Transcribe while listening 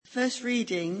First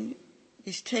reading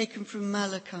is taken from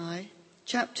Malachi,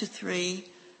 chapter 3,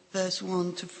 verse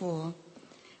 1 to 4,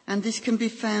 and this can be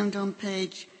found on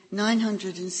page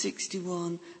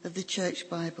 961 of the Church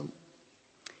Bible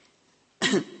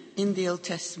in the Old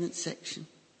Testament section.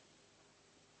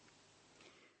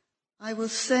 I will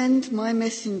send my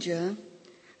messenger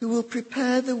who will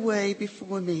prepare the way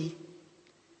before me.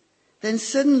 Then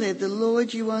suddenly the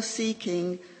Lord you are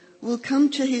seeking will come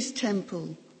to his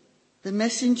temple. The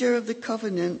messenger of the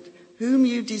covenant whom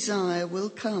you desire will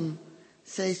come,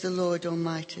 says the Lord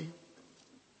Almighty.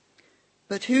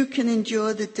 But who can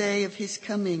endure the day of his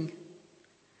coming?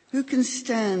 Who can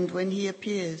stand when he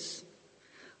appears?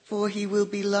 For he will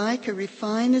be like a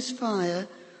refiner's fire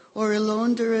or a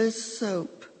launderer's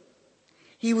soap.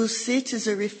 He will sit as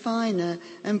a refiner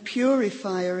and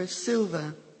purifier of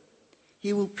silver.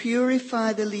 He will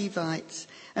purify the Levites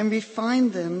and refine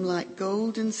them like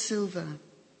gold and silver.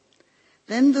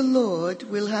 Then the Lord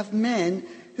will have men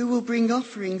who will bring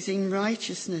offerings in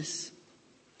righteousness,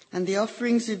 and the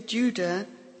offerings of Judah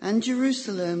and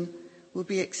Jerusalem will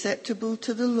be acceptable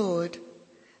to the Lord,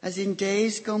 as in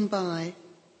days gone by,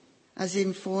 as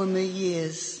in former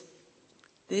years.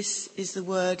 This is the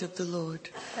word of the Lord.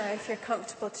 If you're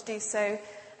comfortable to do so,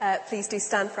 please do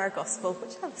stand for our gospel,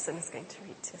 which Alison is going to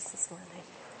read to us this morning.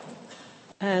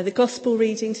 The gospel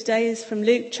reading today is from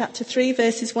Luke chapter 3,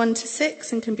 verses 1 to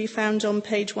 6, and can be found on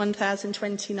page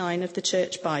 1029 of the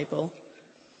Church Bible.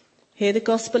 Hear the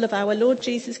gospel of our Lord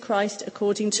Jesus Christ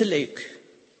according to Luke.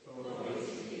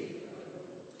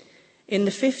 In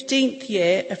the 15th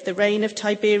year of the reign of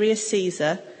Tiberius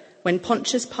Caesar, when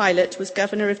Pontius Pilate was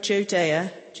governor of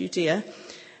Judea,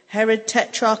 Herod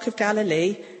tetrarch of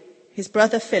Galilee, his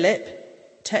brother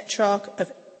Philip, tetrarch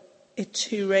of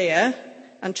Iturea,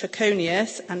 and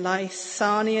Trachonius, and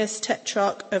Lysanias,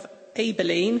 tetrarch of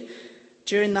Abilene,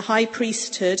 during the high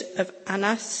priesthood of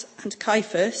Annas and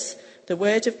Caiaphas, the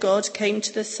word of God came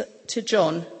to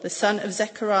John, the son of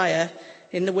Zechariah,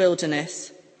 in the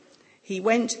wilderness. He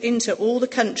went into all the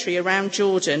country around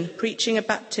Jordan, preaching a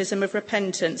baptism of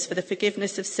repentance for the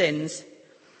forgiveness of sins.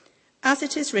 As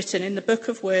it is written in the book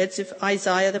of words of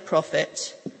Isaiah the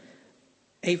prophet,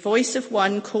 a voice of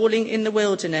one calling in the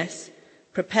wilderness,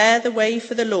 prepare the way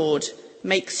for the Lord,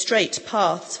 make straight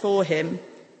paths for him.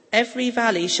 Every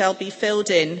valley shall be filled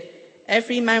in,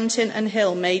 every mountain and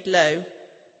hill made low.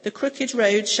 The crooked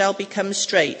road shall become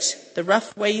straight, the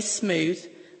rough ways smooth,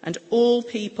 and all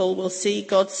people will see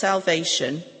God's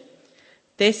salvation.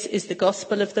 This is the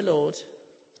gospel of the Lord.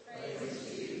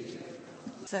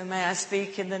 So may I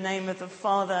speak in the name of the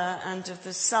Father, and of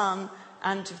the Son,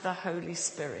 and of the Holy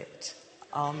Spirit.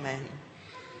 Amen.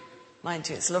 Mind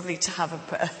you, it's lovely to have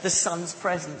the Son's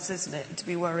presence, isn't it? To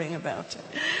be worrying about it.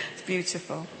 It's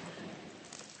beautiful.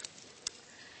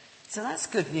 So that's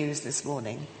good news this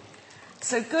morning.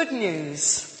 So good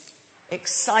news,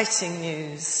 exciting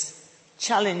news,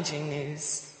 challenging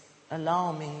news,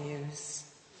 alarming news.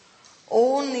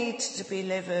 All need to be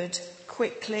delivered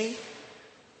quickly,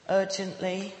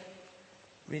 urgently,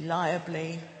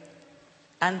 reliably,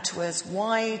 and to as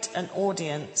wide an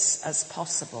audience as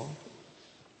possible.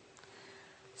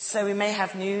 So we may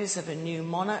have news of a new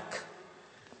monarch,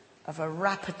 of a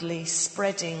rapidly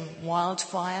spreading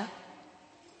wildfire,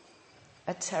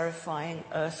 a terrifying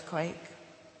earthquake,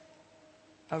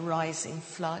 a rising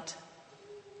flood,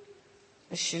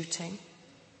 a shooting,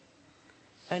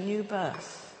 a new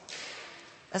birth,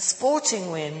 a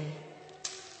sporting win,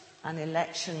 an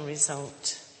election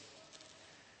result.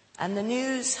 And the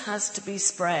news has to be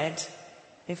spread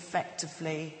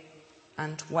effectively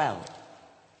and well.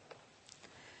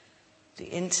 The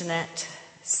internet,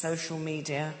 social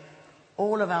media,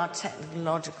 all of our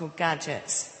technological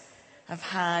gadgets have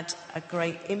had a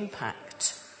great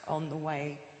impact on the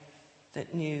way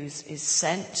that news is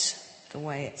sent, the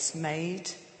way it's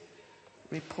made,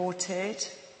 reported,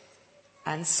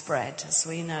 and spread. As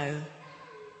we know,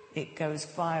 it goes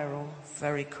viral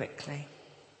very quickly.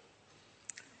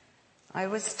 I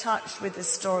was touched with the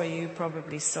story, you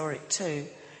probably saw it too,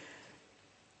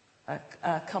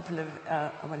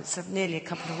 it's nearly a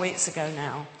couple of weeks ago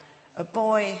now. A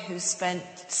boy who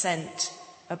sent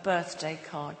a birthday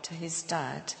card to his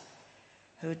dad,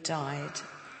 who died,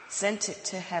 sent it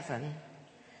to heaven,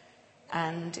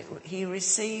 and he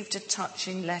received a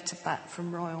touching letter back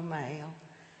from Royal Mail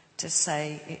to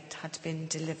say it had been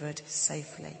delivered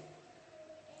safely.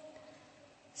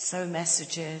 So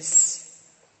messages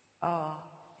are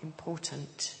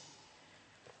important.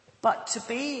 But to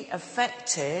be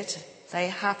affected, they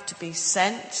have to be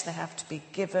sent, they have to be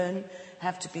given,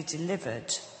 have to be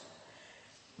delivered.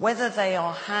 Whether they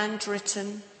are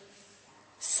handwritten,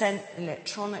 sent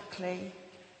electronically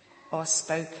or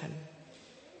spoken.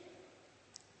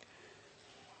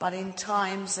 But in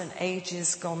times and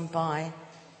ages gone by,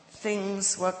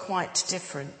 things were quite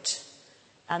different,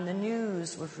 and the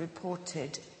news was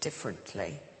reported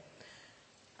differently.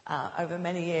 Over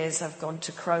many years I've gone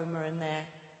to Cromer and there,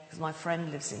 because my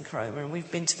friend lives in Cromer, and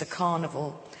we've been to the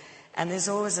carnival, and there's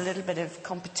always a little bit of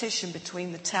competition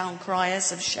between the town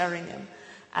criers of Sheringham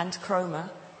and Cromer,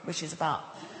 which is about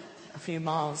a few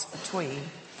miles between,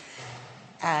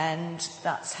 and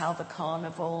that's how the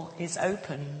carnival is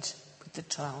opened, with the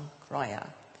town crier.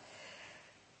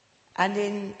 And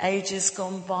in ages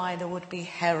gone by there would be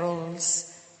heralds,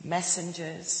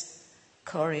 messengers,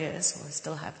 couriers. We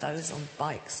still have those on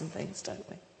bikes and things, don't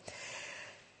we?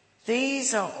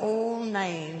 These are all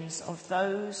names of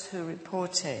those who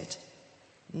reported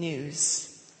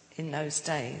news in those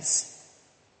days.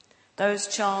 Those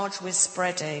charged with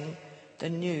spreading the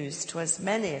news to as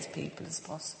many as people as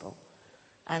possible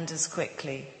and as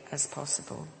quickly as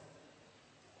possible.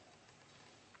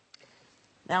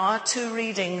 Now, our two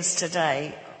readings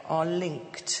today are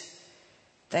linked.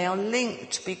 They are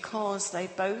linked because they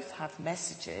both have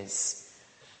messages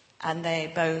and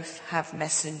they both have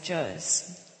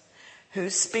messengers who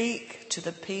speak to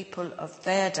the people of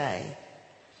their day,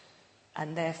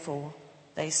 and therefore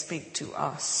they speak to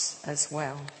us as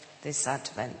well this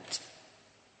Advent.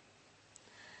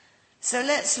 So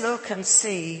let's look and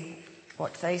see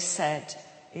what they said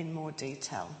in more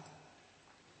detail.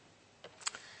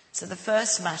 So the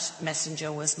first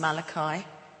messenger was Malachi.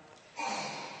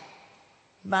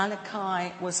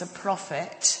 Malachi was a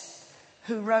prophet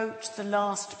who wrote the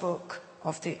last book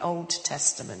of the Old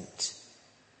Testament.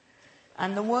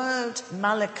 And the word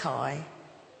Malachi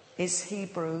is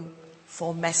Hebrew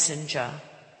for messenger.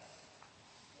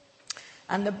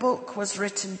 And the book was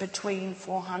written between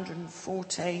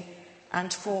 440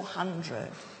 and 400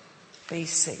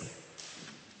 BC.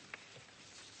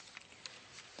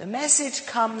 The message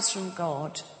comes from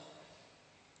God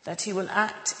that he will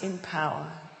act in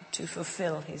power to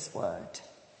fulfill his word.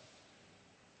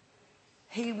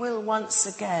 He will once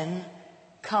again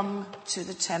come to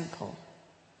the temple,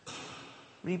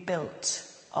 rebuilt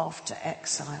after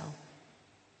exile.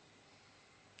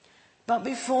 But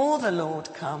before the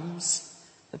Lord comes,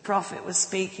 the prophet was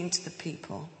speaking to the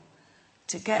people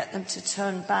to get them to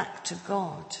turn back to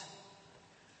God,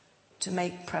 to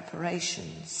make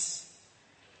preparations,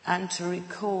 and to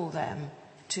recall them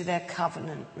to their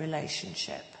covenant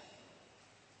relationship.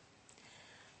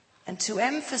 And to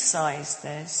emphasize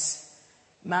this,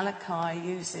 Malachi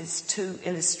uses two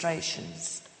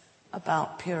illustrations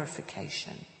about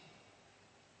purification.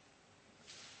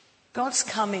 God's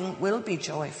coming will be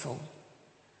joyful,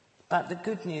 but the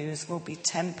good news will be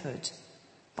tempered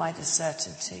by the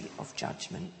certainty of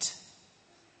judgment.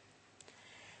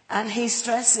 And he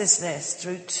stresses this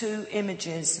through two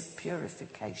images of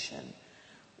purification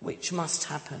which must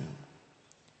happen.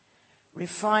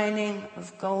 Refining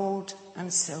of gold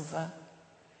and silver,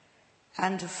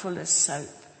 and a fuller's soap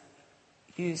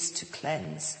used to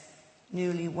cleanse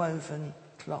newly woven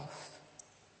cloth.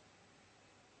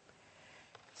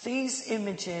 These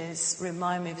images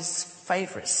remind me of this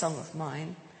favourite song of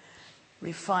mine,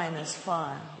 Refiner's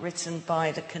Fire, written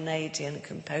by the Canadian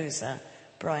composer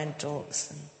Brian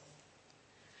Dawson.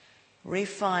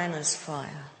 Refiner's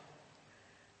fire,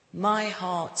 my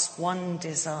heart's one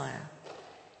desire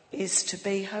is to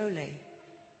be holy,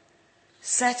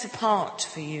 set apart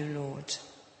for you, Lord.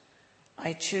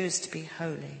 I choose to be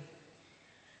holy,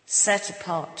 set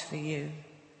apart for you,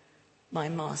 my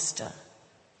Master,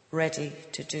 ready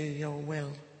to do your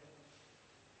will.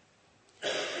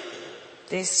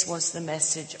 This was the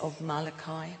message of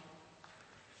Malachi.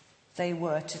 They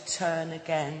were to turn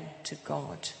again to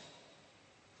God.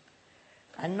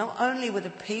 And not only were the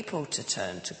people to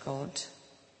turn to God,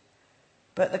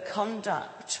 but the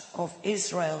conduct of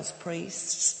Israel's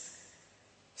priests,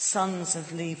 sons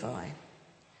of Levi,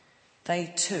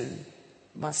 they too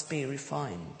must be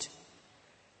refined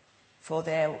for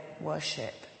their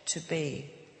worship to be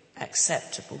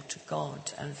acceptable to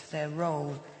God and for their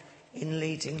role in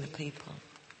leading the people.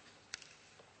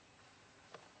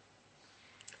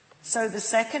 So the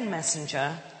second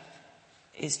messenger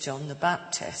is John the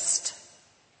Baptist.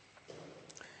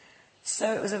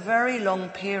 So it was a very long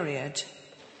period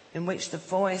in which the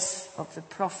voice of the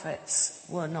prophets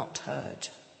were not heard.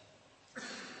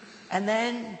 And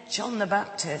then John the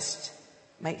Baptist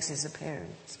makes his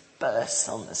appearance, bursts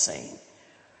on the scene.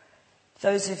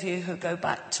 Those of you who go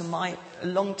back to a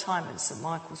long time in St.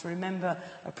 Michael's remember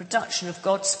a production of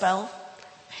Godspell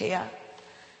here,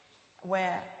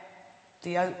 where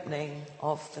the opening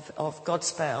of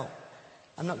God's bell.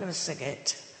 I'm not going to sing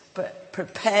it, but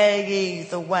prepare ye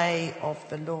the way of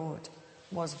the Lord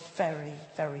was very,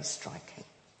 very striking.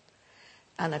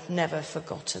 And I've never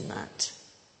forgotten that.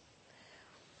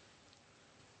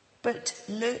 But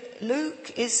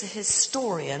Luke is a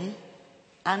historian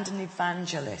and an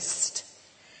evangelist.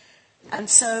 And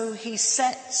so he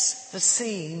sets the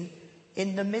scene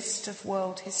in the midst of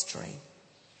world history.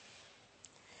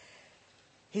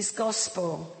 His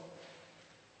gospel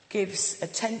gives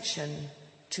attention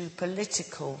to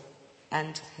political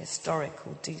and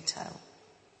historical detail.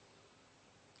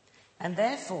 And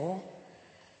therefore,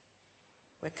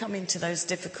 we're coming to those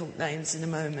difficult names in a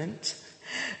moment.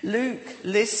 Luke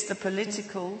lists the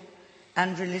political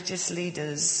and religious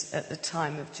leaders at the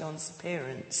time of John's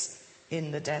appearance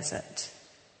in the desert.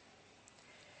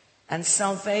 And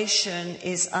salvation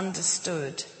is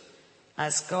understood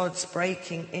as God's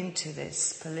breaking into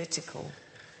this political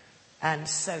and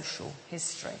social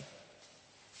history.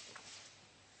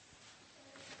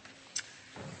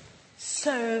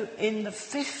 So in the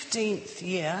 15th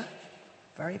year,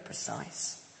 very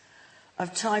precise,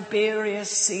 of Tiberius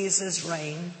Caesar's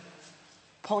reign,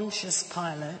 Pontius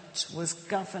Pilate was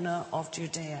governor of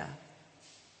Judea.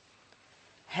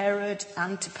 Herod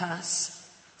Antipas,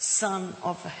 son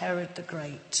of Herod the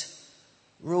Great,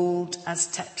 ruled as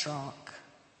tetrarch.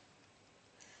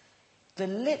 The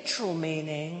literal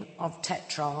meaning of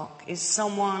tetrarch is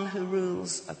someone who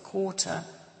rules a quarter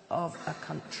of a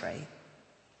country.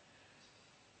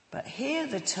 But here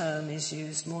the term is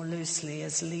used more loosely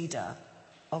as leader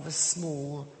of a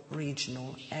small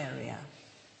regional area.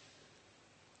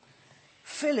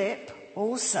 Philip,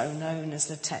 also known as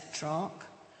the tetrarch,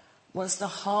 was the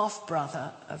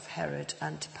half-brother of Herod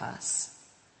Antipas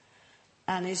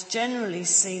and is generally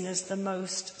seen as the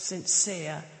most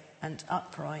sincere and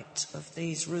upright of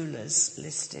these rulers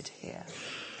listed here.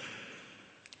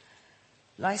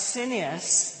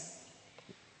 Licinius,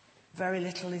 very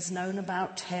little is known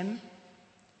about him,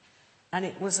 and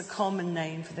it was a common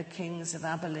name for the kings of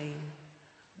Abilene,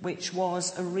 which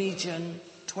was a region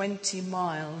 20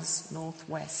 miles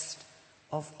northwest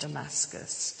of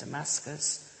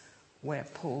Damascus, where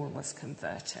Paul was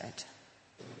converted.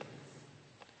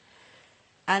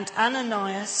 And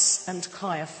Ananias and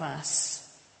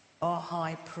Caiaphas are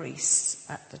high priests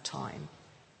at the time.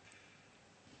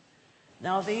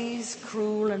 Now these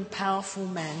cruel and powerful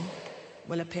men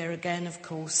will appear again, of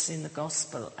course, in the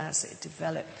gospel as it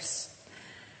develops.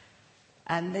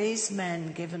 And these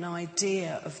men give an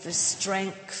idea of the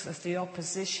strength of the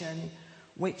opposition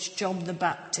which John the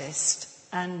Baptist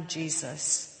and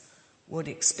Jesus would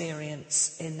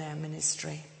experience in their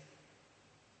ministry.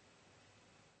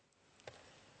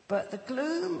 But the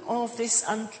gloom of this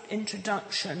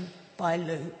introduction by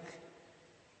Luke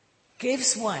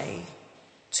gives way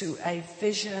to a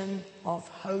vision of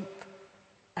hope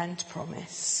and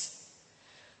promise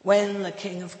when the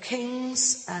King of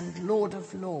Kings and Lord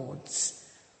of Lords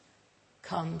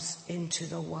comes into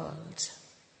the world.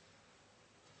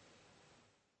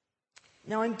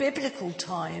 Now, in biblical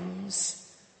times,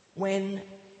 when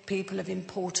people of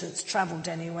importance travelled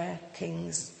anywhere,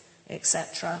 kings,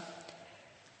 etc.,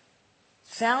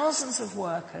 thousands of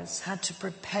workers had to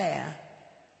prepare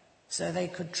so they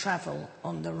could travel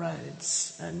on the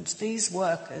roads. And these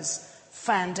workers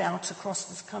fanned out across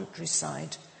the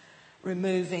countryside,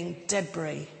 removing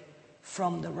debris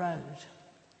from the road,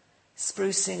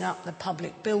 sprucing up the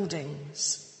public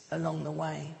buildings along the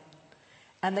way.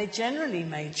 And they generally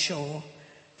made sure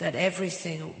that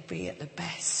everything would be at the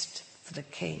best for the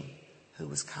king who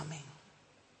was coming.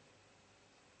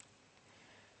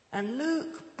 And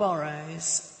Luke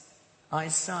borrows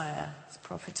Isaiah,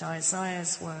 prophet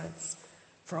Isaiah's words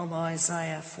from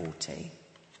Isaiah 40.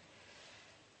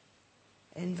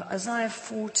 In Isaiah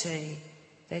 40,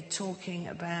 they're talking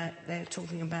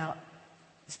about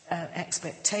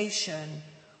expectation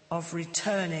of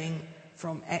returning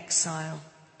from exile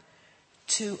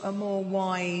to a more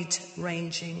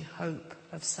wide-ranging hope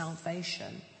of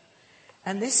salvation.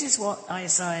 And this is what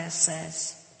Isaiah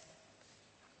says.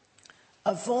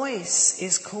 A voice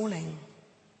is calling,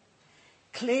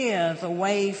 clear the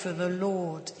way for the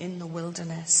Lord in the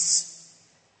wilderness.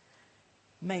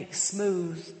 Make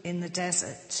smooth in the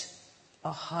desert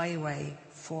a highway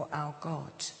for our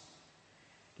God.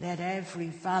 Let every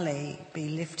valley be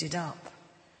lifted up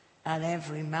and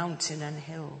every mountain and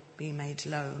hill be made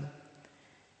low.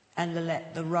 And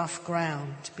let the rough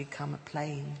ground become a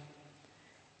plain,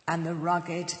 and the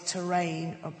rugged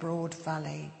terrain a broad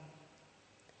valley.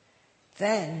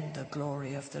 Then the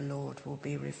glory of the Lord will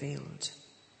be revealed,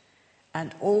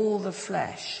 and all the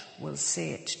flesh will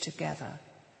see it together,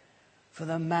 for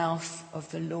the mouth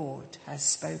of the Lord has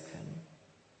spoken.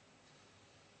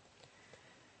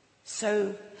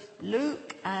 So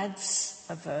Luke adds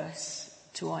a verse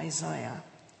to Isaiah,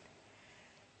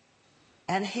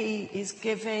 and he is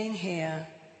giving here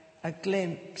a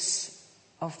glimpse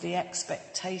of the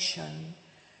expectation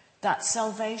that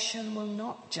salvation will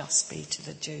not just be to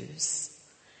the Jews,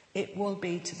 it will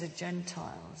be to the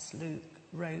Gentiles. Luke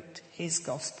wrote his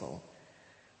gospel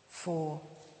for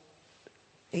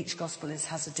each gospel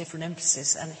has a different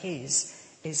emphasis, and his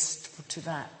is to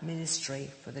that ministry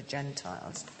for the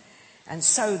Gentiles. And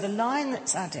so the line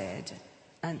that's added,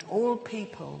 and all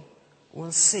people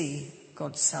will see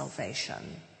God's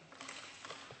salvation.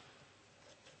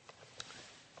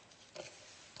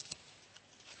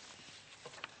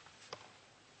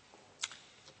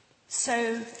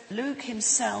 So Luke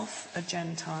himself, a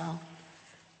Gentile,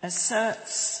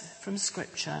 asserts from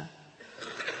Scripture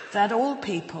that all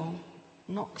people,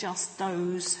 not just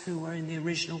those who were in the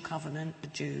original covenant, the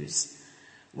Jews,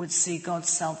 would see God's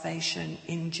salvation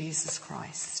in Jesus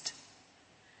Christ.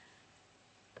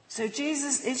 So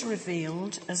Jesus is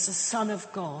revealed as the Son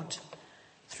of God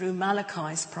through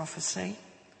Malachi's prophecy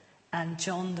and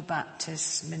John the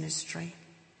Baptist's ministry.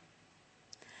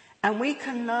 And we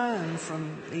can learn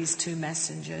from these two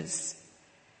messengers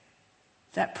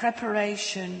that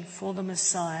preparation for the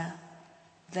Messiah,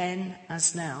 then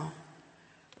as now,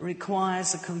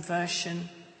 requires a conversion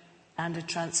and a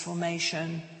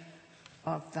transformation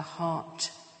of the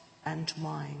heart and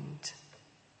mind.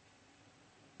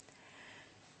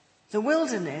 The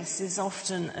wilderness is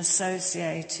often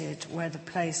associated with the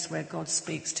place where God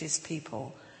speaks to his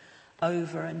people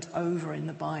over and over in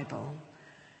the Bible.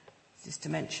 Just to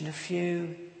mention a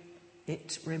few,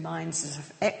 it reminds us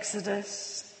of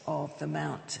Exodus, of the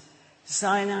Mount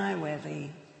Sinai where the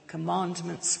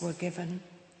commandments were given,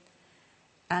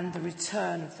 and the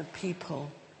return of the people,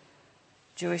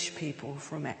 Jewish people,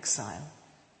 from exile.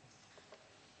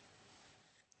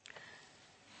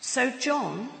 So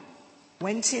John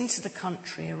went into the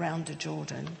country around the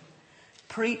Jordan,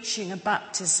 preaching a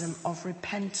baptism of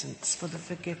repentance for the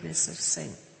forgiveness of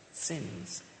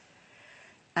sins.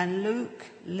 And Luke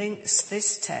links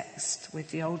this text with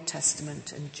the Old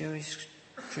Testament and Jewish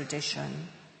tradition.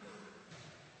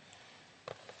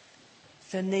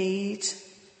 The need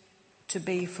to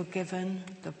be forgiven,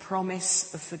 the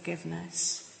promise of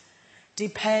forgiveness,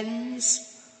 depends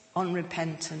on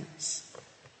repentance,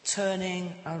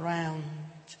 turning around.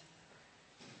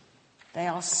 They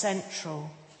are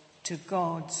central to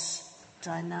God's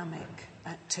dynamic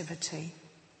activity.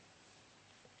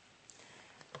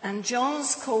 And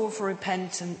John's call for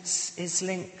repentance is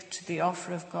linked to the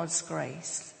offer of God's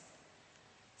grace,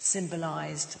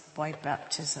 symbolized by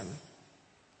baptism.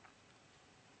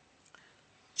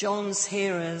 John's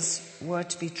hearers were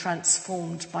to be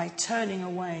transformed by turning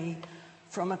away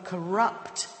from a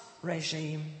corrupt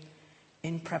regime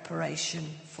in preparation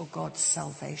for God's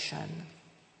salvation.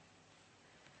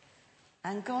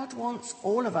 And God wants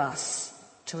all of us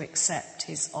to accept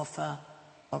his offer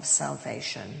of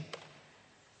salvation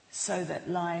so that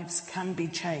lives can be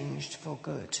changed for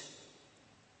good.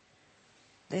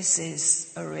 This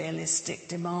is a realistic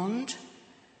demand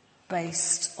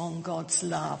based on God's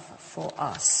love for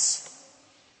us.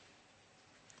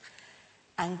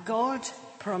 And God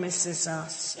promises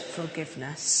us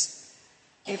forgiveness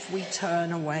if we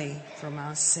turn away from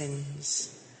our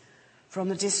sins, from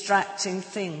the distracting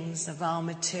things of our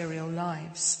material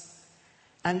lives,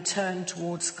 and turn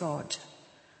towards God,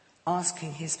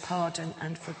 asking his pardon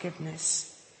and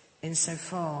forgiveness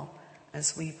insofar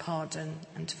as we pardon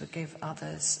and forgive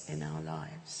others in our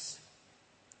lives.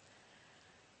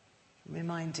 I'm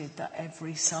reminded that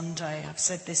every Sunday, I've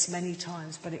said this many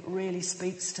times, but it really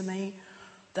speaks to me,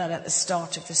 that at the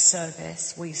start of the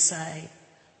service we say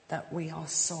that we are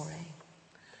sorry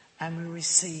and we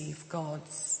receive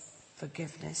God's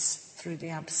forgiveness through the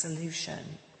absolution.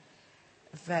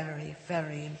 A very,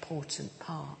 very important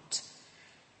part,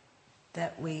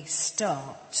 that we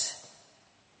start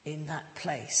in that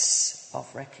place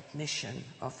of recognition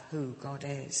of who God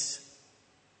is.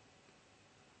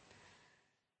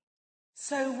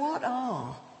 So what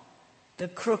are the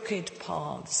crooked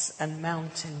paths and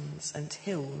mountains and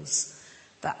hills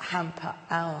that hamper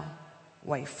our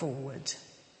way forward?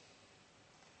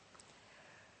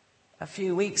 A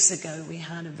few weeks ago we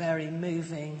had a very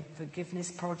moving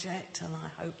forgiveness project, and I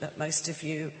hope that most of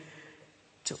you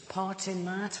took part in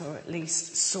that, or at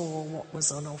least saw what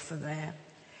was on offer there.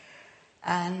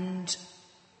 And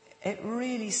it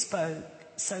really spoke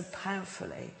so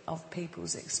powerfully of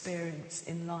people's experience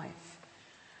in life.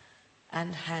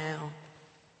 and how,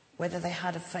 whether they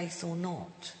had a faith or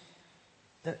not,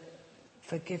 that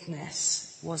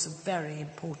forgiveness was a very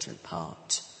important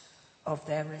part of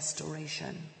their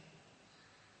restoration.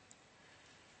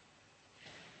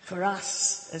 For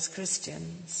us as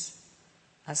Christians,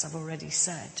 as I've already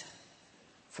said,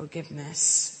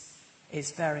 forgiveness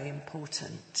is very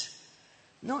important,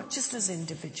 not just as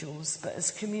individuals, but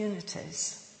as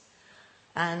communities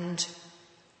and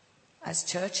as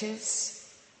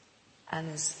churches and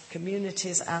as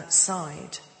communities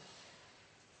outside.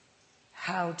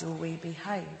 How do we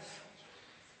behave?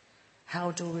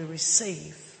 How do we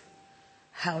receive?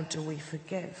 How do we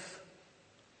forgive?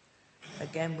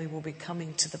 Again, we will be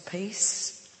coming to the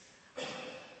peace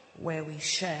where we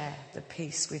share the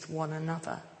peace with one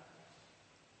another.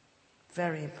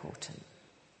 Very important.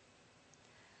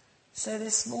 So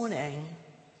this morning,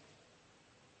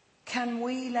 can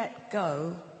we let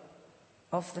go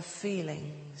of the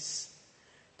feelings,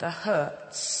 the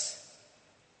hurts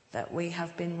that we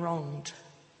have been wronged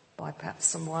by perhaps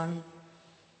someone?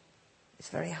 It's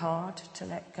very hard to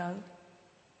let go.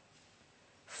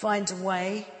 Find a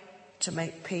way to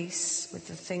make peace with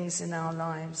the things in our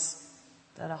lives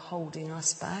that are holding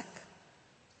us back.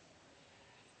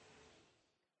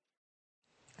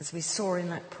 As we saw in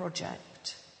that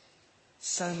project,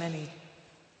 so many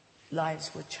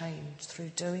lives were changed through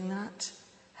doing that,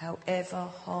 however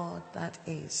hard that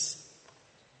is.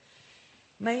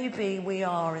 Maybe we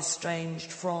are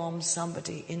estranged from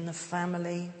somebody in the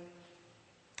family,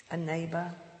 a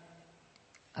neighbour,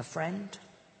 a friend.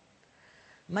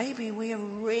 Maybe we are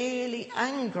really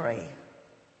angry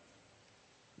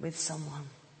with someone.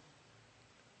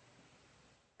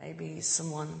 Maybe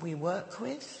someone we work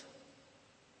with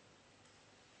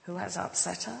who has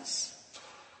upset us.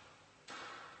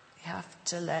 We have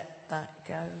to let that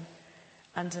go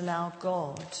and allow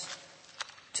God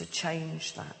to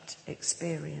change that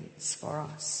experience for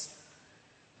us,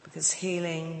 because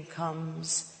healing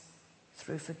comes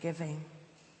through forgiving,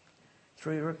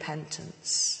 through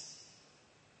repentance.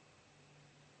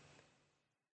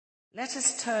 Let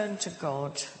us turn to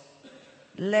God,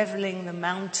 levelling the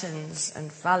mountains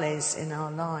and valleys in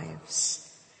our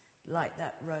lives, like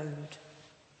that road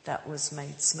that was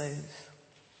made smooth.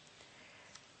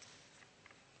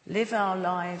 Live our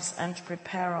lives and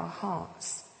prepare our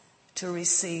hearts to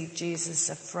receive Jesus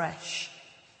afresh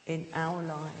in our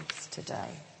lives today.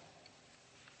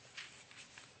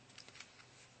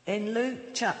 In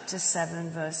Luke chapter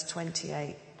 7, verse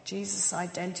 28, Jesus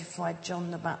identified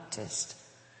John the Baptist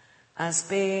as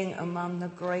being among the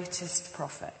greatest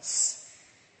prophets.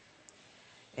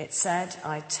 It said,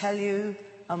 "I tell you,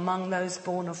 among those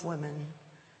born of women,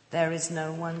 there is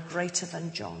no one greater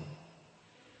than John."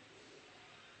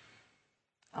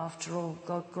 After all,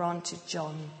 God granted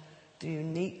John the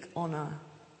unique honour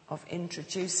of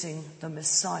introducing the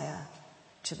Messiah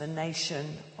to the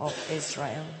nation of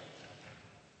Israel.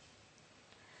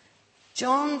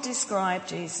 John described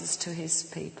Jesus to his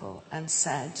people and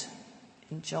said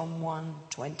in John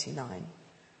 1:29,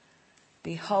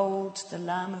 "Behold the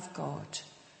Lamb of God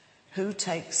who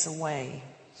takes away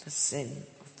the sin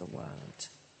of the world."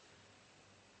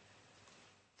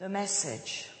 The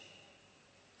message,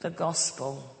 the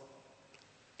gospel,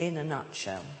 in a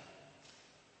nutshell.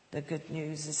 The good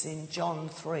news is in John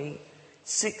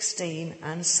 3:16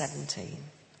 and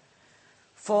 17.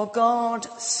 "For God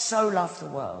so loved the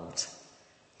world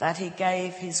that he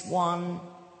gave his one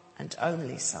and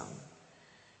only Son,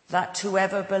 that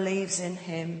whoever believes in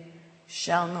him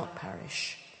shall not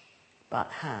perish,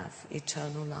 but have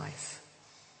eternal life.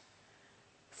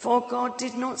 For God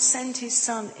did not send his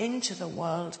Son into the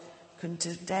world to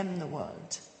condemn the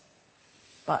world,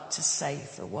 but to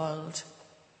save the world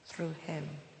through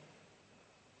him."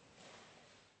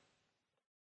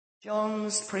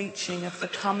 John's preaching of the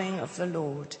coming of the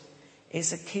Lord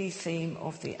is a key theme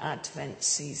of the Advent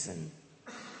season.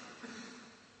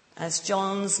 As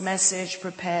John's message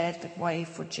prepared the way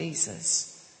for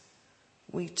Jesus,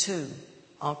 we too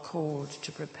are called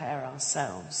to prepare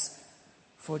ourselves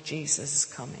for Jesus'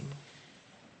 coming.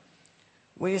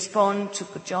 We respond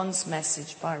to John's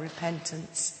message by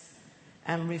repentance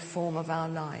and reform of our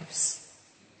lives,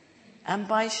 and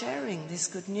by sharing this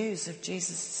good news of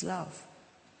Jesus' love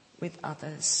with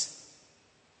others.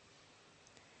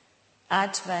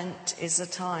 Advent is a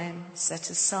time set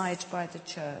aside by the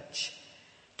Church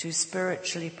to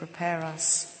spiritually prepare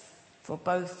us for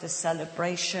both the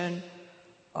celebration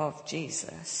of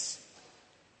Jesus,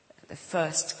 the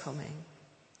first coming,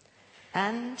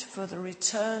 and for the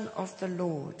return of the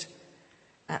Lord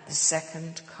at the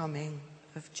second coming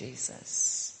of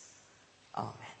Jesus. Amen.